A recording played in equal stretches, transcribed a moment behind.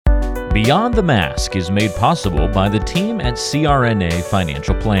Beyond the Mask is made possible by the team at CRNA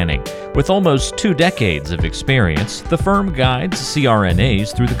Financial Planning. With almost 2 decades of experience, the firm guides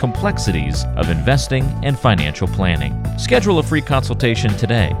CRNAs through the complexities of investing and financial planning. Schedule a free consultation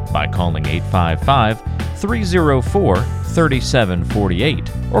today by calling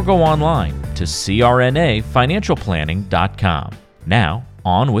 855-304-3748 or go online to crnafinancialplanning.com. Now,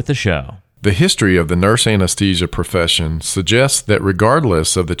 on with the show. The history of the nurse anesthesia profession suggests that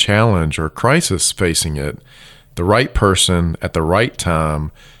regardless of the challenge or crisis facing it, the right person at the right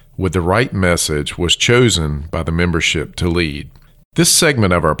time with the right message was chosen by the membership to lead. This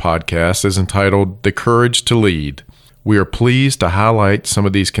segment of our podcast is entitled The Courage to Lead. We are pleased to highlight some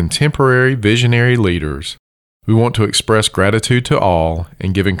of these contemporary visionary leaders. We want to express gratitude to all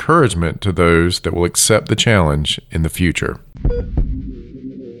and give encouragement to those that will accept the challenge in the future.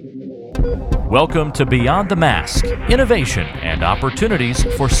 Welcome to Beyond the Mask, Innovation and Opportunities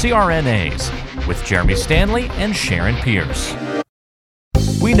for CRNAs with Jeremy Stanley and Sharon Pierce.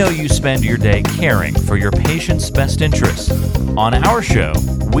 We know you spend your day caring for your patient's best interests. On our show,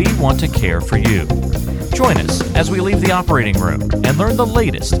 we want to care for you. Join us as we leave the operating room and learn the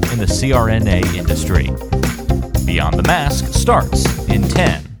latest in the CRNA industry. Beyond the Mask starts in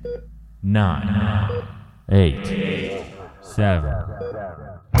 10, 9, 8, 7.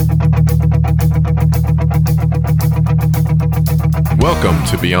 Welcome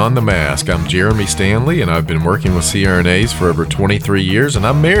to Beyond the Mask. I'm Jeremy Stanley, and I've been working with CRNAs for over 23 years, and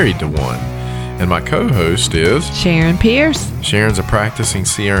I'm married to one. And my co-host is Sharon Pierce. Sharon's a practicing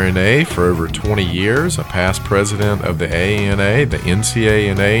CRNA for over 20 years, a past president of the AANA, the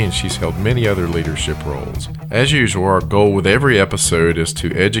NCANA, and she's held many other leadership roles. As usual, our goal with every episode is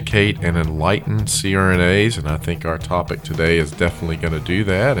to educate and enlighten CRNAs, and I think our topic today is definitely going to do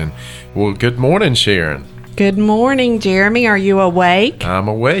that. And well, good morning, Sharon. Good morning, Jeremy. Are you awake? I'm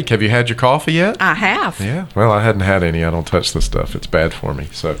awake. Have you had your coffee yet? I have. Yeah. Well, I hadn't had any. I don't touch the stuff. It's bad for me.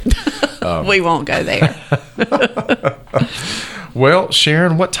 So we won't go there. Well,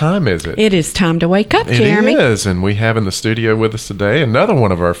 Sharon, what time is it? It is time to wake up, Jeremy. It is, and we have in the studio with us today another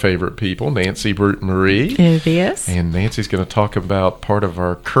one of our favorite people, Nancy Brute-Marie. It is. And Nancy's going to talk about part of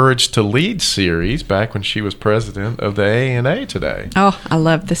our Courage to Lead series back when she was president of the AANA today. Oh, I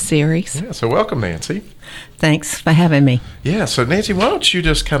love the series. Yeah, so welcome, Nancy. Thanks for having me. Yeah, so Nancy, why don't you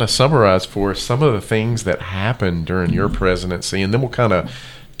just kind of summarize for us some of the things that happened during your presidency, and then we'll kind of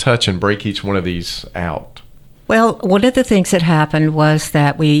touch and break each one of these out. Well, one of the things that happened was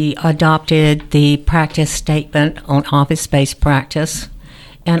that we adopted the practice statement on office-based practice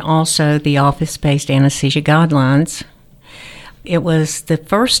and also the office-based anesthesia guidelines. It was the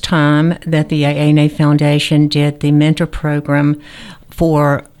first time that the AANA Foundation did the mentor program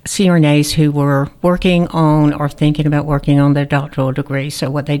for CRNAs who were working on or thinking about working on their doctoral degree. So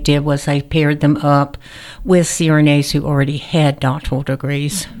what they did was they paired them up with CRNAs who already had doctoral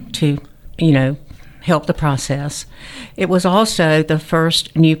degrees to, help the process. It was also the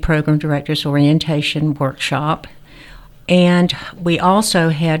first new program directors orientation workshop. And we also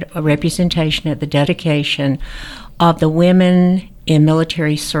had a representation at the dedication of the Women in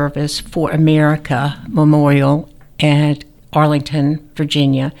Military Service for America Memorial at Arlington,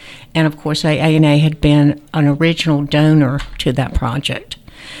 Virginia. And of course, AANA had been an original donor to that project.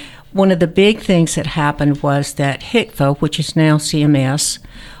 One of the big things that happened was that HCFA, which is now CMS,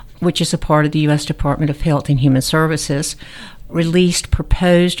 which is a part of the U.S. Department of Health and Human Services, released a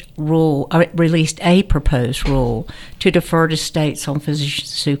proposed rule to defer to states on physician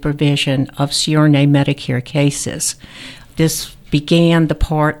supervision of CRNA Medicare cases. This began the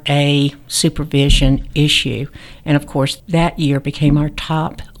Part A supervision issue, and of course that year became our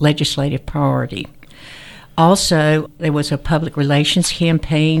top legislative priority. Also, there was a public relations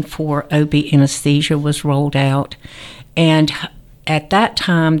campaign for OB anesthesia was rolled out, and at that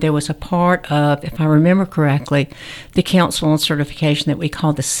time, there was a part of, if I remember correctly, the Council on Certification that we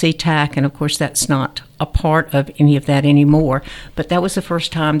call the CTAC, and of course that's not a part of any of that anymore, but that was the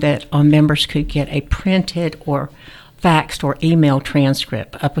first time that our members could get a printed or faxed or email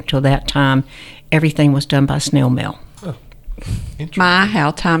transcript. Up until that time, everything was done by snail mail. Oh, My,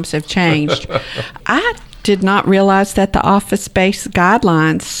 how times have changed. I did not realize that the office-based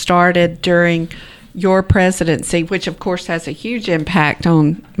guidelines started during your presidency, which of course has a huge impact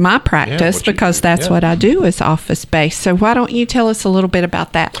on my practice because that's what I do is office-based. So why don't you tell us a little bit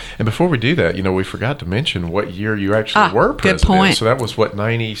about that? And before we do that, we forgot to mention what year you actually were president. Good point. So that was what,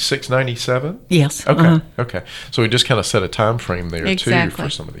 96, 97? Yes. Okay. Okay. So we just kind of set a time frame there Exactly. too for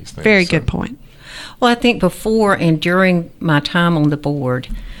some of these things. Very good point. Well, I think before and during my time on the board,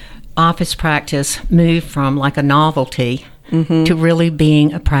 office practice moved from like a novelty to really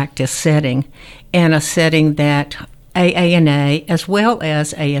being a practice setting, and a setting that AANA as well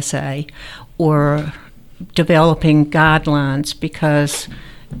as ASA were developing guidelines, because,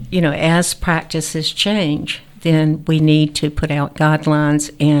 as practices change, then we need to put out guidelines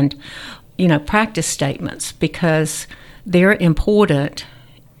and, practice statements, because they're important,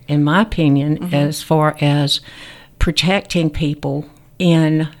 in my opinion, as far as protecting people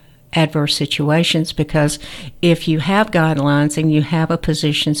in adverse situations. Because if you have guidelines and you have a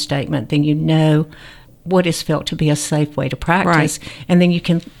position statement, then you know what is felt to be a safe way to practice, and then you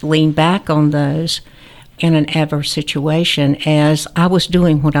can lean back on those in an adverse situation, as I was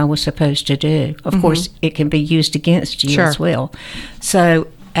doing what I was supposed to do. Of course, it can be used against you as well. So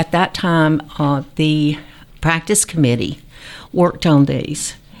at that time, the practice committee worked on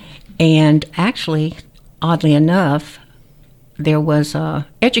these. And actually, oddly enough, there was an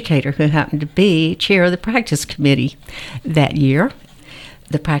educator who happened to be chair of the practice committee that year.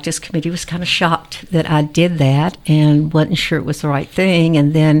 The practice committee was kind of shocked that I did that and wasn't sure it was the right thing.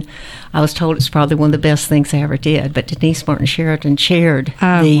 And then I was told it's probably one of the best things I ever did. But Denise Martin Sheridan chaired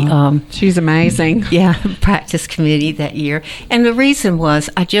she's amazing. Practice committee that year. And the reason was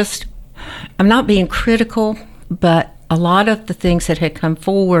I'm not being critical, but a lot of the things that had come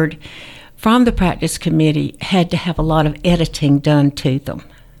forward from the practice committee had to have a lot of editing done to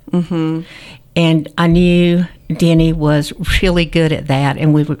them. And I knew Denny was really good at that,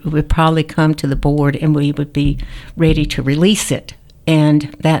 and we would probably come to the board and we would be ready to release it.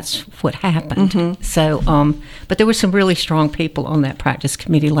 And that's what happened. So, but there were some really strong people on that practice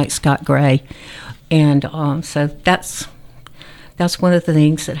committee, like Scott Gray. And so that's one of the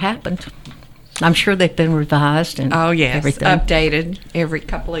things that happened. I'm sure they've been revised and everything. Updated every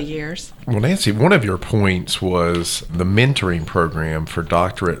couple of years. Well, Nancy, one of your points was the mentoring program for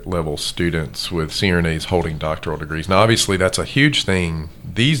doctorate level students with CRNAs holding doctoral degrees. Now, obviously, that's a huge thing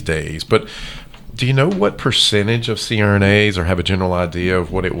these days, but do you know what percentage of CRNAs, or have a general idea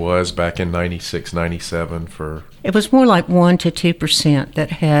of what it was back in 96, 97 for? It was more like 1% to 2%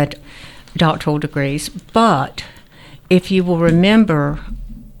 that had doctoral degrees. But if you will remember,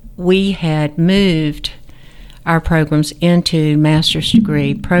 we had moved our programs into master's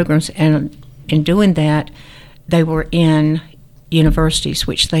degree programs, and in doing that, they were in universities,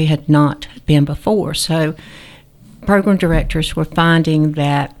 which they had not been before. So program directors were finding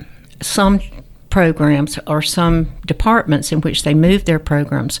that some programs or some departments in which they moved their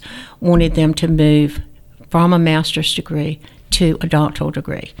programs wanted them to move from a master's degree to a doctoral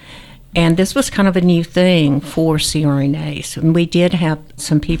degree. And this was kind of a new thing for CRNAs. And we did have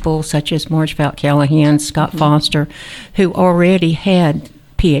some people such as Marge Fout-Callahan, Scott Foster, who already had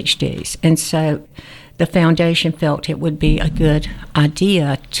PhDs. And so the foundation felt it would be a good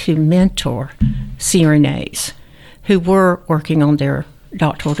idea to mentor CRNAs who were working on their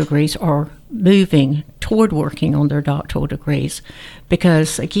doctoral degrees or moving toward working on their doctoral degrees.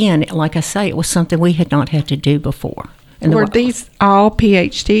 Because, again, like I say, it was something we had not had to do before. And were these all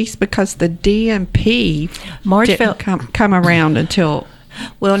PhDs? Because the DNP didn't come around until...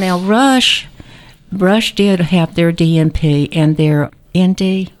 Well, now, Rush did have their DNP and their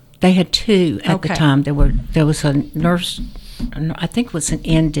ND. They had two at the time. There was a nurse, I think it was an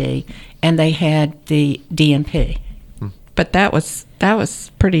ND, and they had the DNP. But that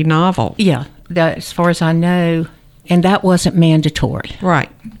was pretty novel. Yeah, as far as I know, and that wasn't mandatory. Right.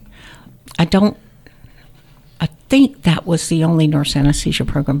 I think that was the only nurse anesthesia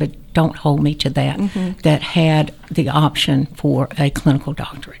program, but don't hold me to that, that had the option for a clinical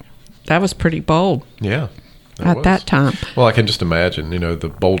doctorate. That was pretty bold. Yeah. At that time. Well, I can just imagine, the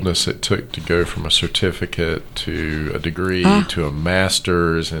boldness it took to go from a certificate to a degree to a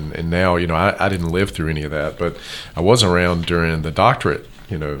master's. And now, I didn't live through any of that, but I was around during the doctorate,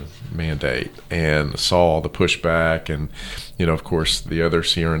 mandate and saw the pushback. And, of course, the other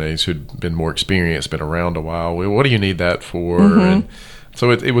CRNAs who'd been more experienced, been around a while. Well, what do you need that for? And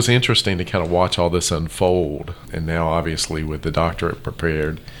so it was interesting to kind of watch all this unfold. And now, obviously, with the doctorate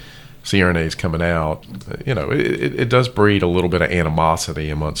prepared CRNAs coming out, it does breed a little bit of animosity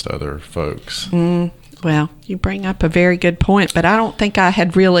amongst other folks. Well, you bring up a very good point, but I don't think I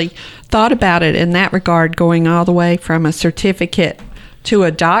had really thought about it in that regard, going all the way from a certificate to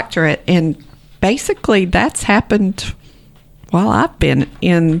a doctorate. And basically that's happened while I've been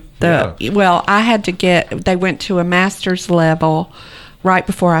in well, I had to they went to a master's level right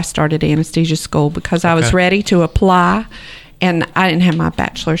before I started anesthesia school because I was ready to apply. And I didn't have my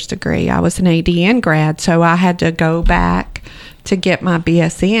bachelor's degree. I was an ADN grad, so I had to go back to get my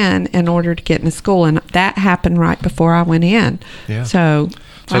BSN in order to get into school. And that happened right before I went in. Yeah. So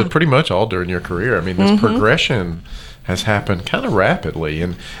pretty much all during your career. I mean, this progression has happened kind of rapidly.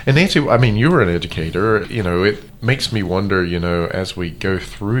 And Nancy, I mean, you were an educator. It makes me wonder, as we go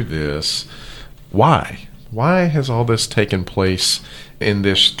through this, why? Why has all this taken place in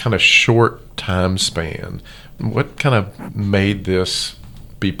this kind of short time span? What kind of made this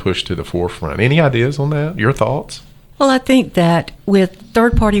be pushed to the forefront? Any ideas on that? Your thoughts? Well, I think that with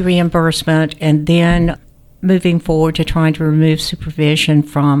third-party reimbursement and then moving forward to trying to remove supervision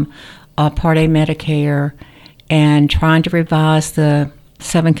from Part A Medicare and trying to revise the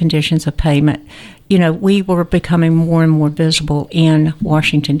 7 conditions of payment, we were becoming more and more visible in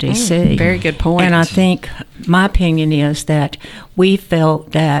Washington, D.C. Very good point. And I think my opinion is that we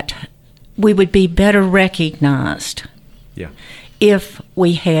felt that we would be better recognized if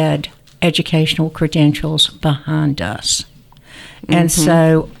we had educational credentials behind us. And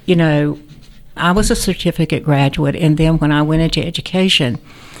so, I was a certificate graduate, and then when I went into education,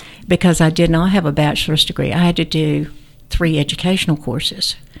 because I did not have a bachelor's degree, I had to do 3 educational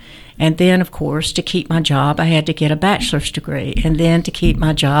courses. And then, of course, to keep my job, I had to get a bachelor's degree. And then to keep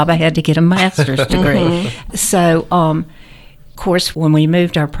my job, I had to get a master's degree. So, of course, when we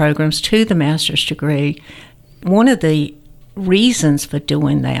moved our programs to the master's degree, one of the reasons for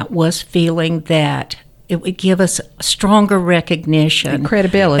doing that was feeling that it would give us stronger recognition and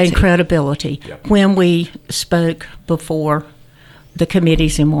credibility when we spoke before the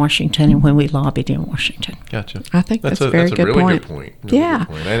committees in Washington and when we lobbied in Washington. Gotcha. I think that's a very good really point. Good point. Yeah. Good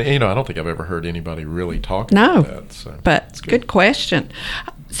point. And, I don't think I've ever heard anybody really talk about that. So but good question.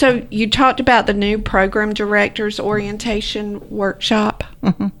 So you talked about the new program directors orientation workshop.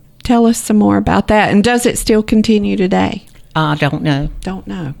 Mm-hmm. Tell us some more about that. And does it still continue today? I don't know. Don't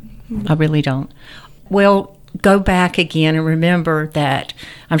know. I really don't. Well, go back again and remember that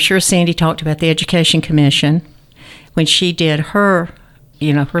I'm sure Sandy talked about the Education Commission when she did her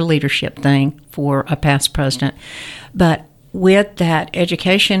leadership thing for a past president. But with that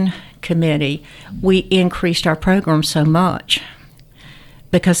Education Committee, we increased our program so much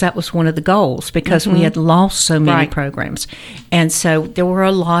because that was one of the goals, because we had lost so many programs. And so there were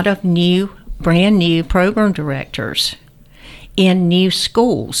a lot of brand new program directors in new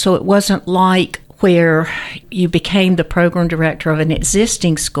schools. So it wasn't like where you became the program director of an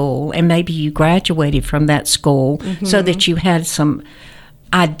existing school and maybe you graduated from that school so that you had some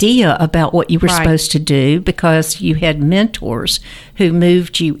idea about what you were supposed to do because you had mentors who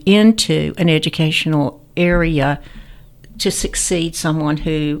moved you into an educational area to succeed someone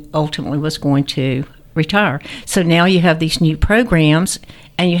who ultimately was going to retire. So now you have these new programs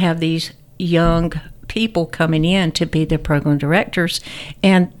and you have these young people coming in to be the program directors,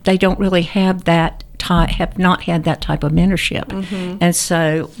 and they don't really have have not had that type of mentorship. And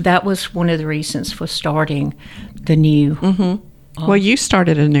so that was one of the reasons for starting the new. Well, you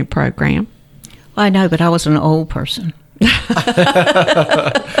started a new program. I know, but I was an old person.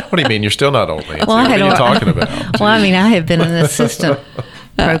 What do you mean? You're still not old, Nancy. Well, what are you talking about? Well, I mean, I have been an assistant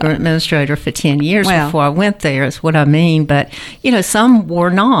program administrator for 10 years before I went there, is what I mean. But, some were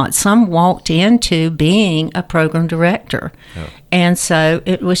not. Some walked into being a program director. Yeah. And so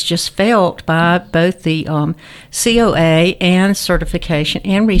it was just felt by both the COA and certification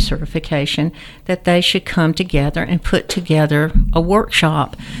and recertification that they should come together and put together a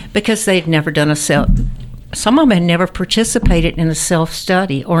workshop because they'd never done some of them had never participated in a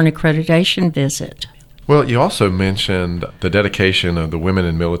self-study or an accreditation visit. Well, you also mentioned the dedication of the Women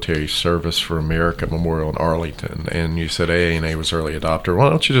in Military Service for America Memorial in Arlington, and you said AANA was early adopter. Why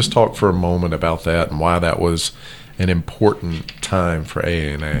don't you just talk for a moment about that and why that was an important time for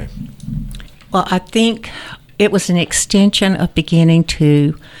AANA? Well, I think it was an extension of beginning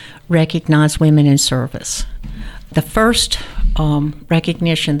to recognize women in service. The first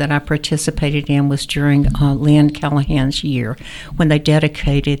recognition that I participated in was during Lynn Callahan's year when they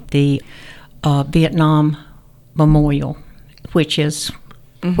dedicated the Vietnam Memorial, which is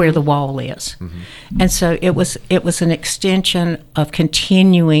where the wall is. And so it was an extension of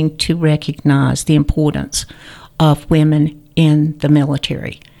continuing to recognize the importance of women in the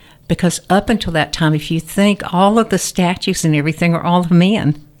military. Because up until that time, if you think, all of the statues and everything are all of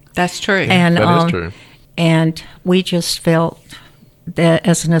men. That's true. And, that is true. And we just felt that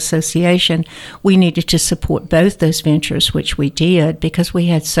as an association, we needed to support both those ventures, which we did, because we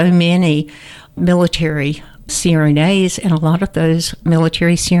had so many military CRNAs, and a lot of those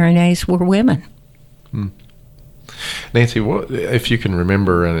military CRNAs were women. Nancy, what, if you can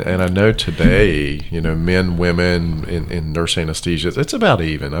remember, and I know today, men, women in nurse anesthesia, it's about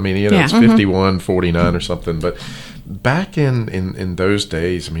even. I mean, it's 51-49 or something, but back in those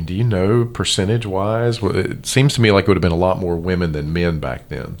days, I mean, do you know percentage-wise? It seems to me like it would have been a lot more women than men back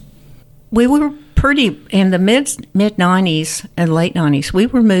then. We were in the mid 90s and late 90s, we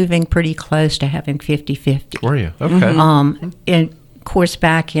were moving pretty close to having 50-50. Were you? Okay. And of course,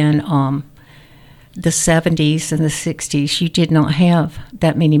 back in the 70s and the 60s, you did not have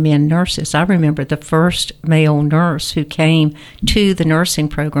that many men nurses. I remember the first male nurse who came to the nursing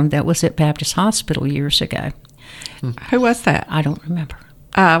program that was at Baptist Hospital years ago. Who was that? I don't remember.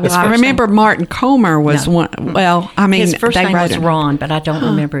 Well, I remember Martin Comer was one. Well, I mean, his first they name wrote was him. Ron, but I don't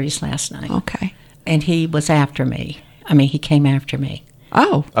remember his last name. Okay. And he was after me. I mean, he came after me.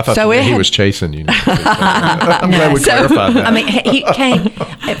 Oh, I thought so he was chasing you. I'm glad we clarified that. I mean, he came,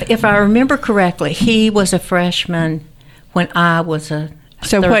 if I remember correctly, he was a freshman when I was a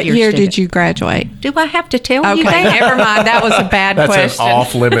So what year did you graduate? Do I have to tell you Okay, that? never mind. That was a bad That's question. an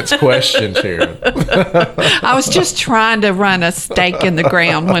off-limits question, Sharon. I was just trying to run a stake in the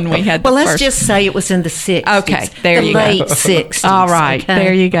ground when we had the Well, let's first. just say it was in the 60s. Okay, there the you go. late 60s. All right, okay?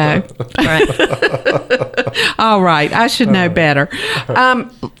 there you go. Right. All right, I should know better.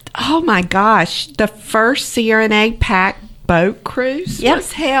 Oh my gosh, the first CRNA PAC boat cruise Yep.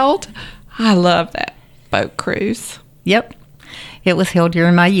 was held. I love that boat cruise. Yep. It was held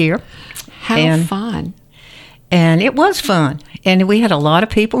during my year. How And- fun. And it was fun. And we had a lot of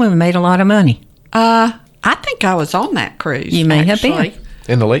people and we made a lot of money. I think I was on that cruise. You may have been. actually.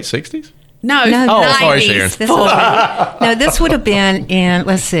 In the late 60s? No, No, Oh, 90s. sorry, Sharon. This was, no, this would have been in,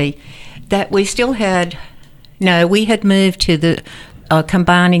 let's see, that we still had, no, we had moved to the,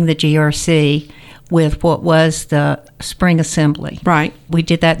 combining the GRC with what was the spring assembly. Right. We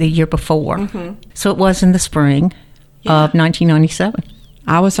did that the year before. So it was in the spring of 1997.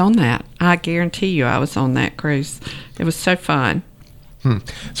 I was on that. I guarantee you I was on that cruise. It was so fun.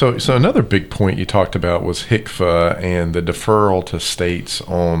 So another big point you talked about was HCFA and the deferral to states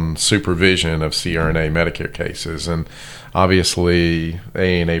on supervision of CRNA Medicare cases. And obviously,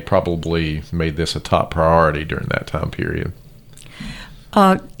 ANA probably made this a top priority during that time period.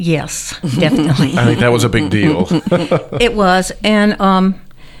 Yes, definitely. I think that was a big deal. It was, and on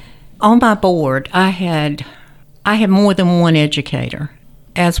my board, I had more than one educator,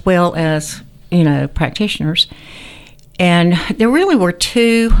 as well as practitioners, and there really were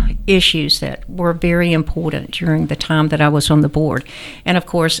two issues that were very important during the time that I was on the board. And of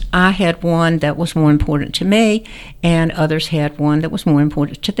course, I had one that was more important to me, and others had one that was more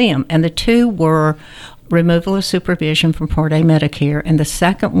important to them. And the two were removal of supervision from Part A Medicare, and the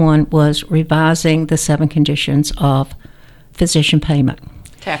second one was revising the 7 conditions of physician payment.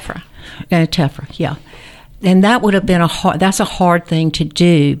 Tefra. TEFRA, yeah. And that would have been that's a hard thing to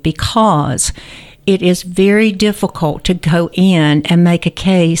do because it is very difficult to go in and make a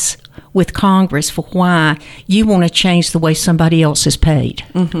case with Congress for why you want to change the way somebody else is paid.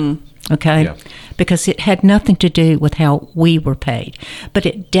 Mm-hmm. Okay? Yeah. Because it had nothing to do with how we were paid. But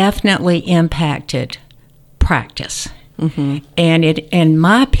it definitely impacted practice. Mm-hmm. And in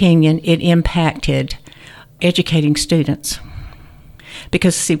my opinion, it impacted educating students.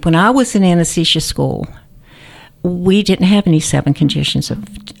 Because, see, when I was in anesthesia school, we didn't have any 7 conditions of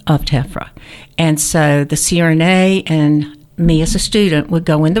TEFRA. And so the CRNA and me as a student would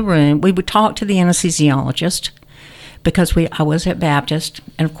go in the room. We would talk to the anesthesiologist because I was at Baptist.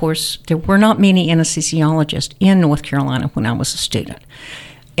 And, of course, there were not many anesthesiologists in North Carolina when I was a student.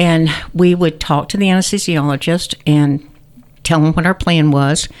 And we would talk to the anesthesiologist and tell them what our plan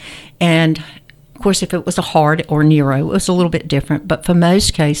was. And, of course, if it was a heart or neuro, it was a little bit different. But for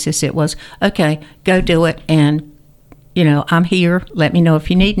most cases, it was, okay, go do it. And, I'm here. Let me know if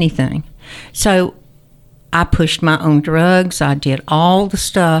you need anything. So I pushed my own drugs. I did all the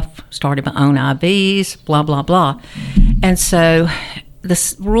stuff, started my own IVs, blah, blah, blah. And so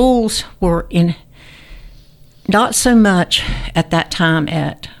the rules were in not so much at that time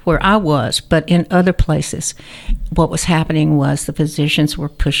at where I was, but in other places. What was happening was the physicians were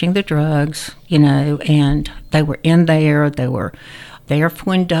pushing the drugs, and they were in there. They were there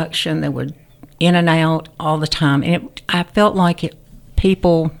for induction. They were in and out all the time. And I felt like they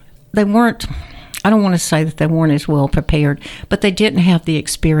weren't, I don't want to say that they weren't as well prepared, but they didn't have the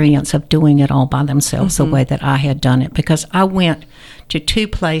experience of doing it all by themselves the way that I had done it, because I went to 2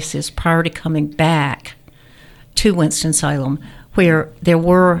 places prior to coming back to Winston-Salem where there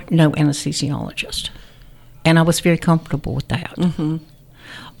were no anesthesiologists. And I was very comfortable with that. Mm-hmm.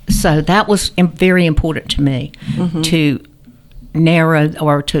 So that was very important to me to narrow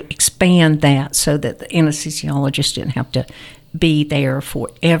or to expand that so that the anesthesiologist didn't have to be there for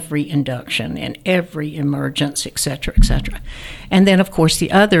every induction and every emergence, et cetera, et cetera. And then, of course,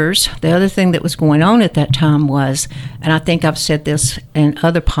 the other thing that was going on at that time was, and I think I've said this in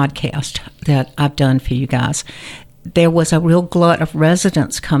other podcasts that I've done for you guys, there was a real glut of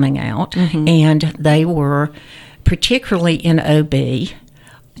residents coming out, and they were, particularly in OB,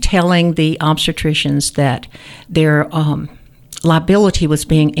 telling the obstetricians that their liability was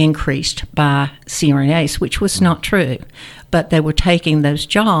being increased by CRNAs, which was not true. But they were taking those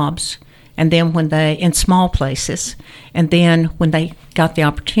jobs, and then when they, in small places, and then when they got the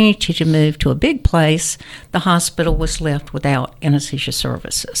opportunity to move to a big place, the hospital was left without anesthesia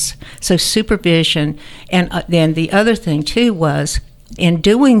services. So supervision, and then the other thing too was, in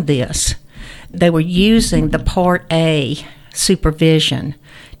doing this, they were using the Part A supervision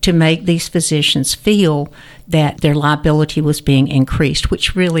to make these physicians feel that their liability was being increased,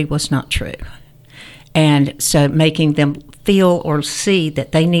 which really was not true. And so making them feel or see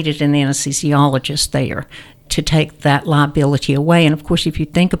that they needed an anesthesiologist there to take that liability away. And of course, if you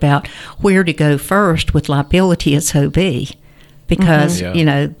think about where to go first with liability, it's OB, because, you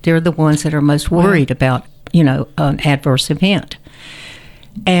know, they're the ones that are most worried about, you know, an adverse event.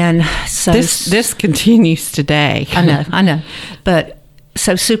 And so this continues today. I know. But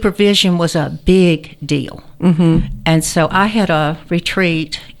so supervision was a big deal. And so I had a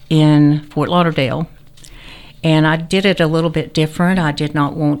retreat in Fort Lauderdale, and I did it a little bit different. I did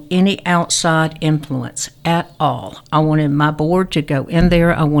not want any outside influence at all. I wanted my board to go in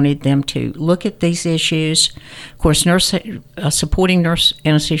there. I wanted them to look at these issues. Of course, supporting nurse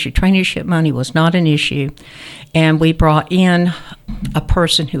anesthesia traineeship money was not an issue. And we brought in a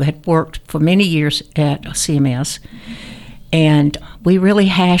person who had worked for many years at CMS, and we really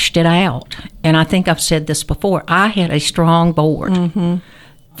hashed it out. And I think I've said this before. I had a strong board.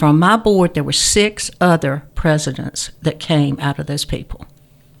 From my board, there were 6 other presidents that came out of those people.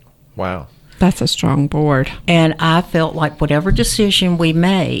 Wow. That's a strong board. And I felt like whatever decision we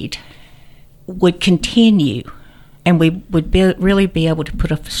made would continue, and we would really be able to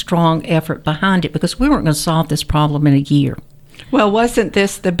put a strong effort behind it, because we weren't going to solve this problem in a year. Well, wasn't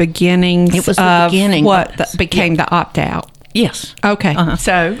this the beginnings It was the beginning what of became the opt-out? Yes. Okay.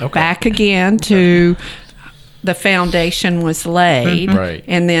 So back again to the foundation was laid, Right.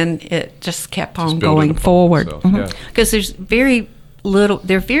 and then it just kept on building going upon forward. itself, yeah. Because there's very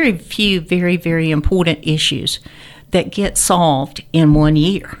few very, very important issues that get solved in 1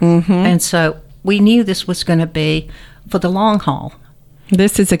 year. And so we knew this was going to be for the long haul.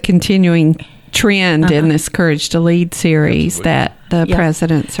 This is a continuing trend in this Courage to Lead series that the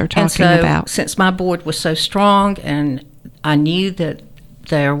presidents are talking and so, about. Since my board was so strong, and I knew that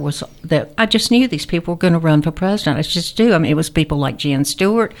I just knew these people were going to run for president. I just do. I mean, it was people like Jan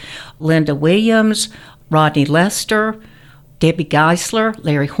Stewart, Linda Williams, Rodney Lester, Debbie Geisler,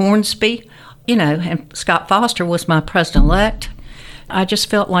 Larry Hornsby, you know, and Scott Foster was my president-elect. I just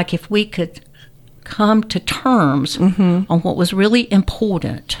felt like if we could come to terms on what was really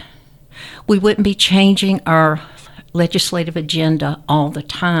important, we wouldn't be changing our legislative agenda all the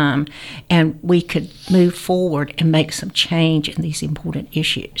time, and we could move forward and make some change in these important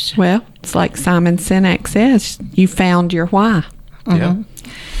issues. Well, it's like Simon Sinek says, you found your why. Yeah.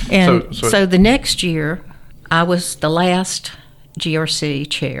 And so the next year, I was the last GRC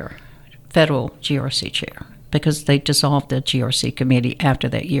chair, federal GRC chair, because they dissolved the GRC committee after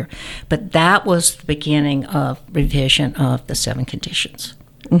that year. But that was the beginning of revision of the 7 conditions.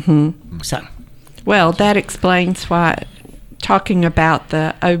 So, well, that explains why, talking about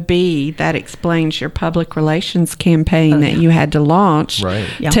the OB, that explains your public relations campaign that you had to launch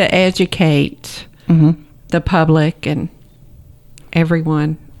to educate the public and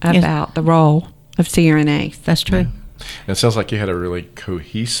everyone about the role of CRNAs. that's true. It sounds like you had a really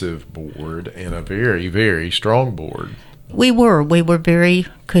cohesive board and a very, very strong board. We were very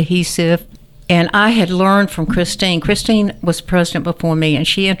cohesive. And I had learned from Christine. Christine was president before me, and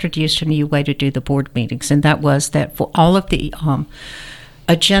she introduced a new way to do the board meetings, and that was that for all of the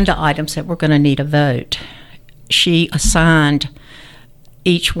agenda items that were going to need a vote, she assigned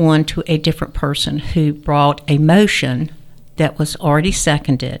each one to a different person who brought a motion that was already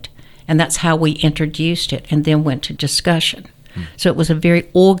seconded, and that's how we introduced it and then went to discussion. So it was a very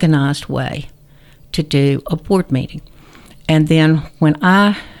organized way to do a board meeting. And then when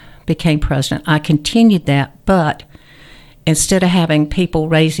I became president, I continued that, but instead of having people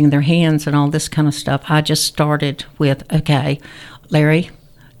raising their hands and all this kind of stuff, I just started with, okay, Larry,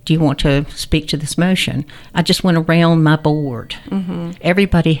 do you want to speak to this motion? I just went around my board.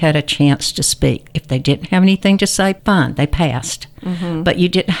 Everybody had a chance to speak. If they didn't have anything to say, fine, they passed. But you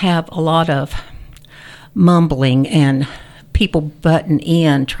didn't have a lot of mumbling and people butting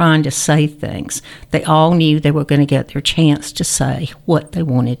in trying to say things. They all knew they were going to get their chance to say what they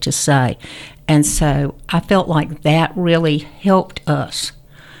wanted to say. And so I felt like that really helped us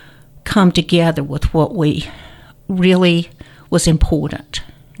come together with what we really was important.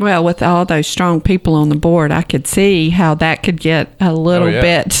 Well, with all those strong people on the board, I could see how that could get a little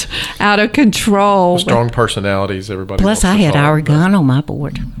bit out of control. Strong personalities, everybody. Plus, I had Ira Gunn on my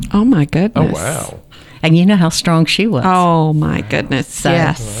board. Oh, my goodness. Oh, wow. And you know how strong she was. Oh, my goodness.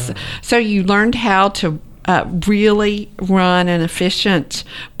 Yes. Wow. So you learned how to really run an efficient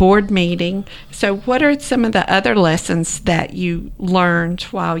board meeting. So what are some of the other lessons that you learned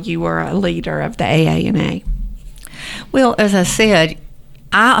while you were a leader of the AANA? Well, as I said,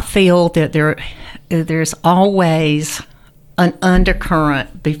 I feel that there's always an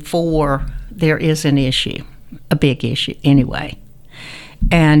undercurrent before there is an issue, a big issue anyway.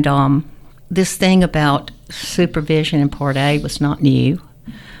 And this thing about supervision in Part A was not new.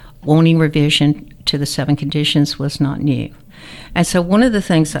 Wanting revision to the 7 conditions was not new. And so one of the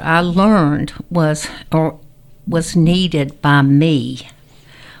things that I learned was needed by me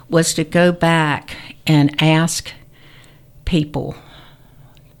was to go back and ask people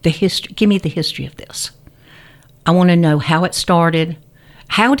give me the history of this. I want to know how it started.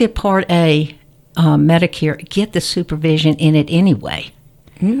 How did Part A Medicare get the supervision in it anyway?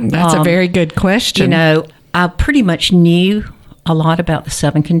 That's a very good question. You know, I pretty much knew a lot about the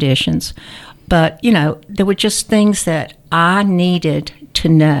 7 conditions, but, you know, there were just things that I needed to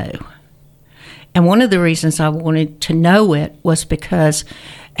know. And one of the reasons I wanted to know it was because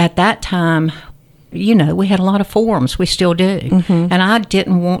at that time, you know, we had a lot of forums. We still do. Mm-hmm. And I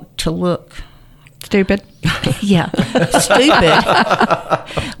didn't want to look stupid. Stupid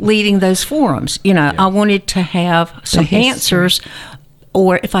leading those forums. You know, I wanted to have some answers,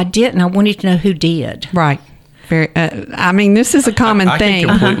 or if I didn't, I wanted to know who did. Right. I mean, this is a common thing. I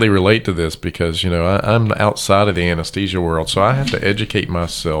can completely relate to this because, you know, I'm outside of the anesthesia world, so I have to educate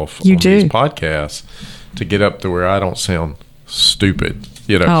myself on these podcasts to get up to where I don't sound stupid.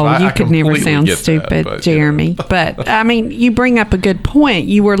 You know, you could never sound stupid, Jeremy. You know. But, I mean, you bring up a good point.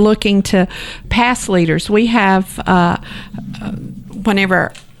 You were looking to past leaders. We have,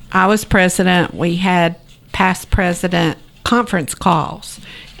 whenever I was president, we had past president conference calls.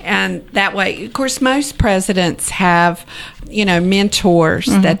 And that way, of course, most presidents have, you know, mentors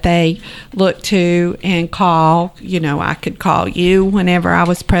that they look to and call. You know, I could call you whenever I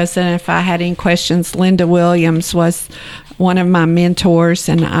was president if I had any questions. Linda Williams was one of my mentors,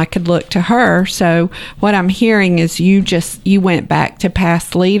 and I could look to her. So what I'm hearing is you went back to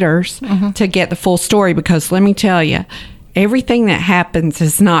past leaders to get the full story, because let me tell you, everything that happens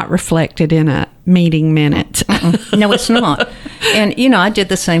is not reflected in a meeting minute. No, it's not. And, you know, I did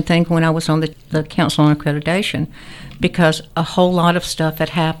the same thing when I was on the Council on Accreditation, because a whole lot of stuff had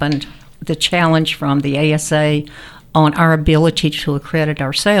happened, the challenge from the ASA on our ability to accredit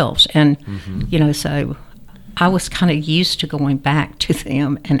ourselves. And, you know, so I was kind of used to going back to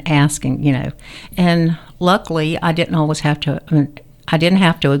them and asking, you know. And luckily, I didn't have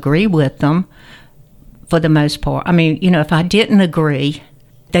to agree with them for the most part. I mean, you know, if I didn't agree,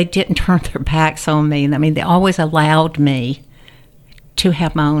 they didn't turn their backs on me. I mean, they always allowed me to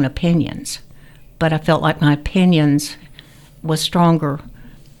have my own opinions. But I felt like my opinions was stronger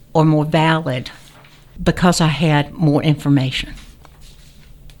or more valid because I had more information.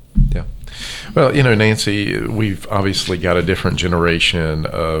 Yeah. Well, you know, Nancy, we've obviously got a different generation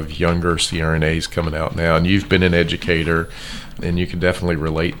of younger CRNAs coming out now, and you've been an educator, and you can definitely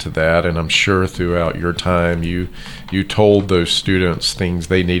relate to that. And I'm sure throughout your time, you told those students things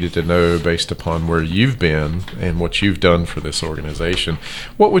they needed to know based upon where you've been and what you've done for this organization.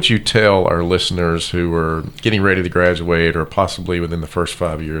 What would you tell our listeners who are getting ready to graduate or possibly within the first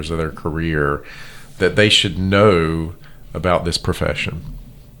 5 years of their career that they should know about this profession?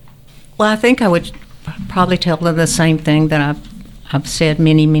 Well, I think I would probably tell them the same thing that I've said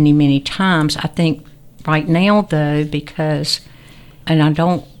many, many, many times. I think right now, though, because, and I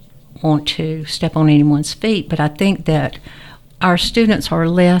don't want to step on anyone's feet, but I think that our students are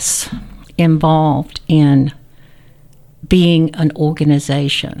less involved in being an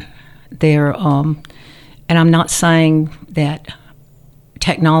organization. They're, and I'm not saying that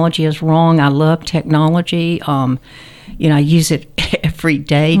technology is wrong. I love technology. You know, I use it every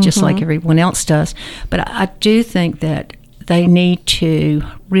day, just like everyone else does. But I do think that they need to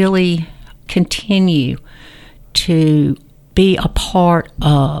really continue to be a part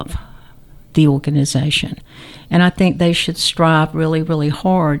of the organization. And I think they should strive really, really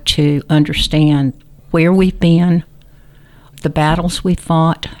hard to understand where we've been, the battles we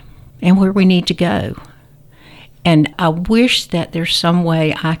fought, and where we need to go. And I wish that there's some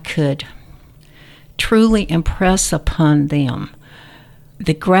way I could truly impress upon them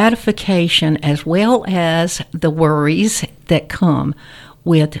the gratification as well as the worries that come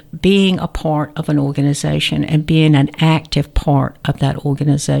with being a part of an organization and being an active part of that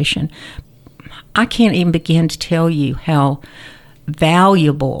organization. I can't even begin to tell you how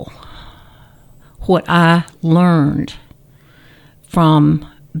valuable what I learned from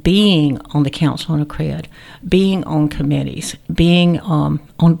being on the Council on Accred, being on committees, being on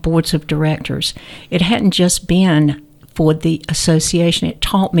boards of directors. It hadn't just been for the association. It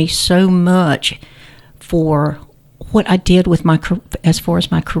taught me so much for what I did with as far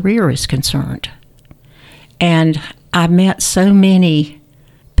as my career is concerned. And I met so many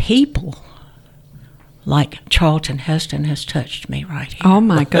people, like Charlton Heston has touched me right here. Oh,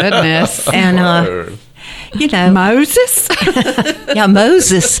 my goodness. And, you know. Moses? Yeah,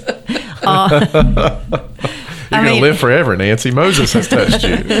 Moses. You're going to live forever, Nancy. Moses has touched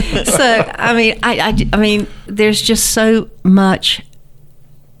you. So, I mean, there's just so much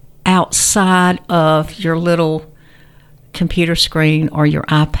outside of your little computer screen or your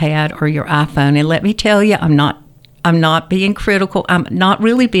iPad or your iPhone. And let me tell you, I'm not being critical. I'm not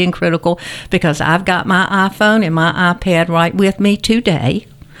really being critical because I've got my iPhone and my iPad right with me today.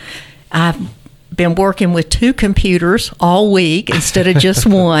 I've been working with 2 computers all week instead of just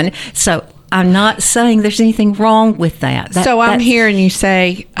one. So I'm not saying there's anything wrong with that. So I'm hearing you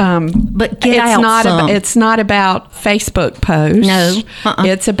say, but it's not about Facebook posts. No,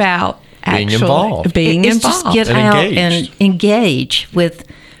 it's about being involved. Just get out and engage with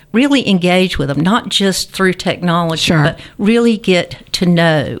them, not just through technology, but really get to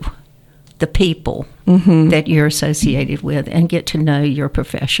know the people that you're associated with and get to know your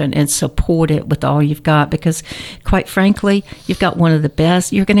profession and support it with all you've got, because quite frankly, you've got one of the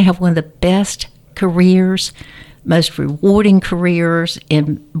best. You're going to have one of the best careers, most rewarding careers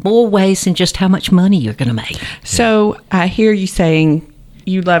in more ways than just how much money you're going to make. So I hear you saying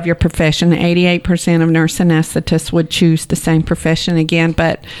you love your profession. 88% of nurse anesthetists would choose the same profession again,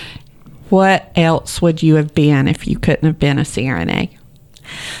 but what else would you have been if you couldn't have been a CRNA?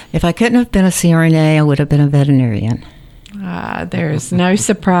 If I couldn't have been a CRNA, I would have been a veterinarian. There is no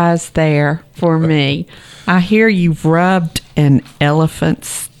surprise there for me. I hear you've rubbed an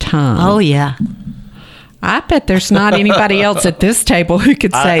elephant's tongue. Oh, yeah. I bet there's not anybody else at this table who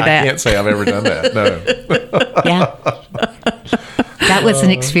could say that. I can't say I've ever done that, no. Yeah. That was an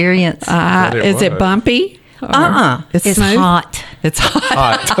experience. Is it bumpy? It's smooth? hot. It's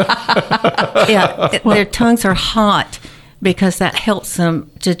hot. Yeah, their tongues are hot because that helps them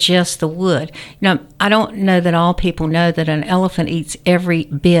digest the wood. Now, I don't know that all people know that an elephant eats every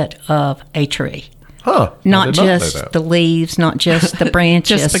bit of a tree. Huh. Not just the leaves, not just the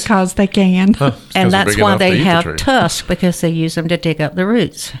branches. Just because they can. Huh. And that's why they have tusks, because they use them to dig up the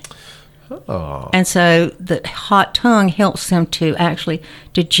roots. Oh. And so the hot tongue helps them to actually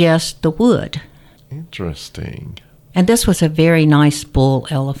digest the wood. Interesting. And this was a very nice bull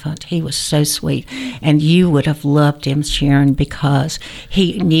elephant. He was so sweet. And you would have loved him, Sharon, because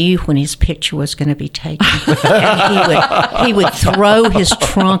he knew when his picture was going to be taken. And he would throw his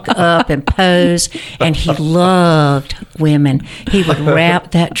trunk up and pose, and he loved women. He would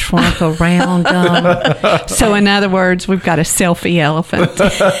wrap that trunk around them. So in other words, we've got a selfie elephant.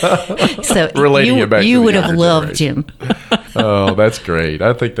 So relating it back you would have loved him. Oh, that's great.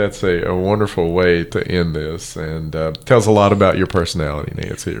 I think that's a wonderful way to end this, and tells a lot about your personality,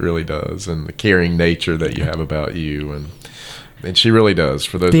 Nancy. It really does, and the caring nature that you have about you, and she really does.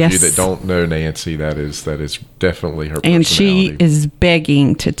 For those of you that don't know Nancy, that is definitely her personality. And she is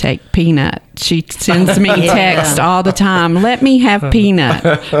begging to take Peanut. She sends me text all the time. Let me have Peanut.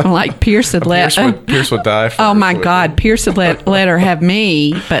 I'm like, Pierce would let. Pierce would die for. Oh my God, Pierce would let her have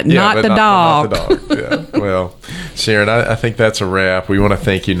me, but not the dog. Not the dog. Yeah. Well, Sharon, I think that's a wrap. We want to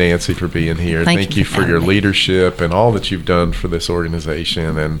thank you, Nancy, for being here. Thank you for your leadership and all that you've done for this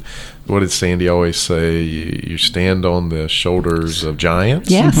organization. And what did Sandy always say? You stand on the shoulders of giants.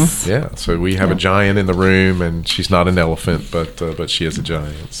 Yes. Mm-hmm. Yeah. So we have a giant in the room, and she's not an elephant, but she is a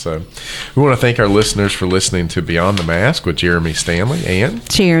giant. So we want to thank our listeners for listening to Beyond the Mask with Jeremy Stanley and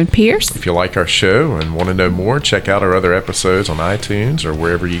Sharon Pierce. If you like our show and want to know more, check out our other episodes on iTunes or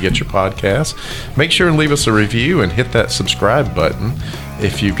wherever you get your podcasts. Make sure and leave us a review and hit that subscribe button.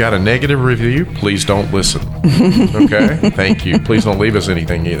 If you've got a negative review, please don't listen. Okay? Thank you. Please don't leave us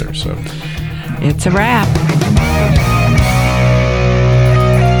anything either. So it's a wrap.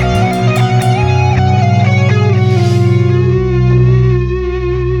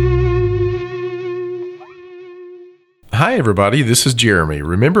 Hi, everybody. This is Jeremy.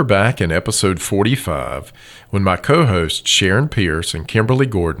 Remember back in episode 45 when my co-hosts Sharon Pierce and Kimberly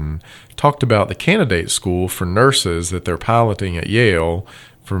Gordon talked about the candidate school for nurses that they're piloting at Yale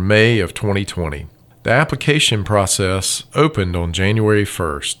for May of 2020. The application process opened on January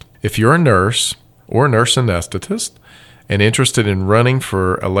 1st. If you're a nurse or a nurse anesthetist and interested in running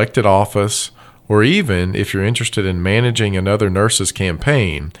for elected office, or even if you're interested in managing another nurse's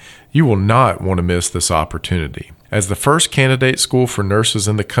campaign, you will not want to miss this opportunity. As the first candidate school for nurses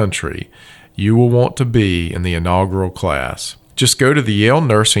in the country, you will want to be in the inaugural class. Just go to the Yale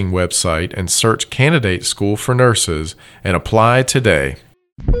Nursing website and search Candidate School for Nurses and apply today.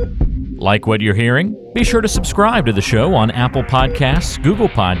 Like what you're hearing? Be sure to subscribe to the show on Apple Podcasts, Google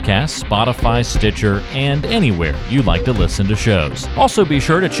Podcasts, Spotify, Stitcher, and anywhere you like to listen to shows. Also be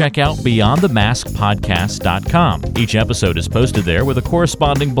sure to check out BeyondTheMaskPodcast.com. Each episode is posted there with a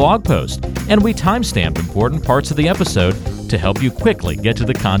corresponding blog post, and we timestamp important parts of the episode to help you quickly get to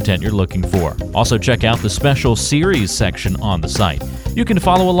the content you're looking for. Also check out the special series section on the site. You can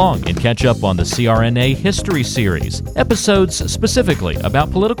follow along and catch up on the CRNA History Series, episodes specifically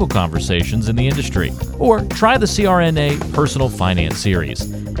about political conversations in the industry, or try the CRNA Personal Finance Series.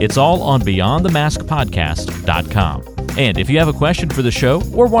 It's all on BeyondTheMaskPodcast.com. And if you have a question for the show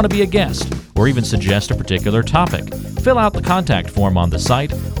or want to be a guest, or even suggest a particular topic, fill out the contact form on the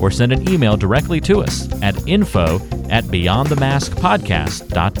site or send an email directly to us at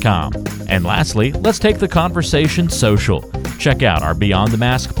info@BeyondTheMaskPodcast.com. And lastly, let's take the conversation social. Check out our Beyond the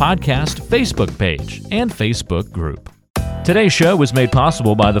Mask Podcast Facebook page and Facebook group. Today's show was made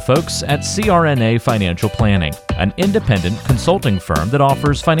possible by the folks at CRNA Financial Planning, an independent consulting firm that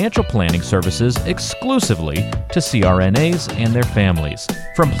offers financial planning services exclusively to CRNAs and their families.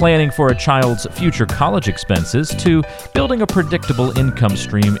 From planning for a child's future college expenses to building a predictable income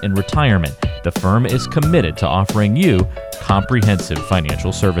stream in retirement, the firm is committed to offering you comprehensive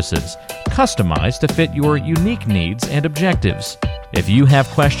financial services, customized to fit your unique needs and objectives. If you have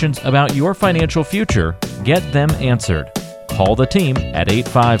questions about your financial future, get them answered. Call the team at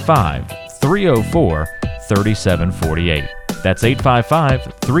 855-304-3748. That's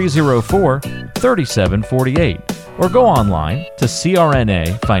 855-304-3748. Or go online to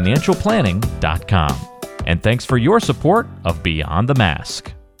crnafinancialplanning.com. And thanks for your support of Beyond the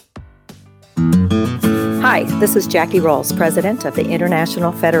Mask. Hi, this is Jackie Rolls, President of the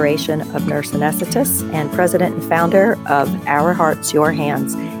International Federation of Nurse Anesthetists and President and founder of Our Hearts, Your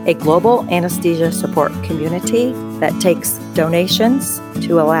Hands, a global anesthesia support community that takes donations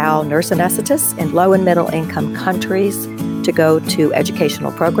to allow nurse anesthetists in low and middle income countries to go to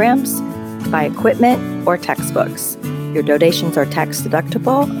educational programs, buy equipment, or textbooks. Your donations are tax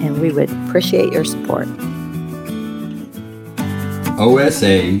deductible, and we would appreciate your support.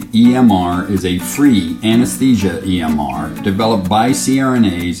 OSA EMR is a free anesthesia EMR developed by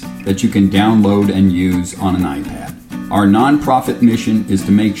CRNAs that you can download and use on an iPad. Our nonprofit mission is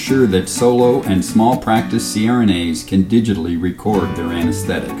to make sure that solo and small practice CRNAs can digitally record their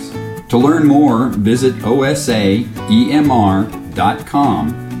anesthetics. To learn more, visit osaemr.com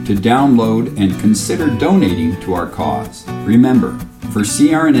to download and consider donating to our cause. Remember, for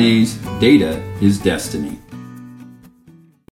CRNAs, data is destiny.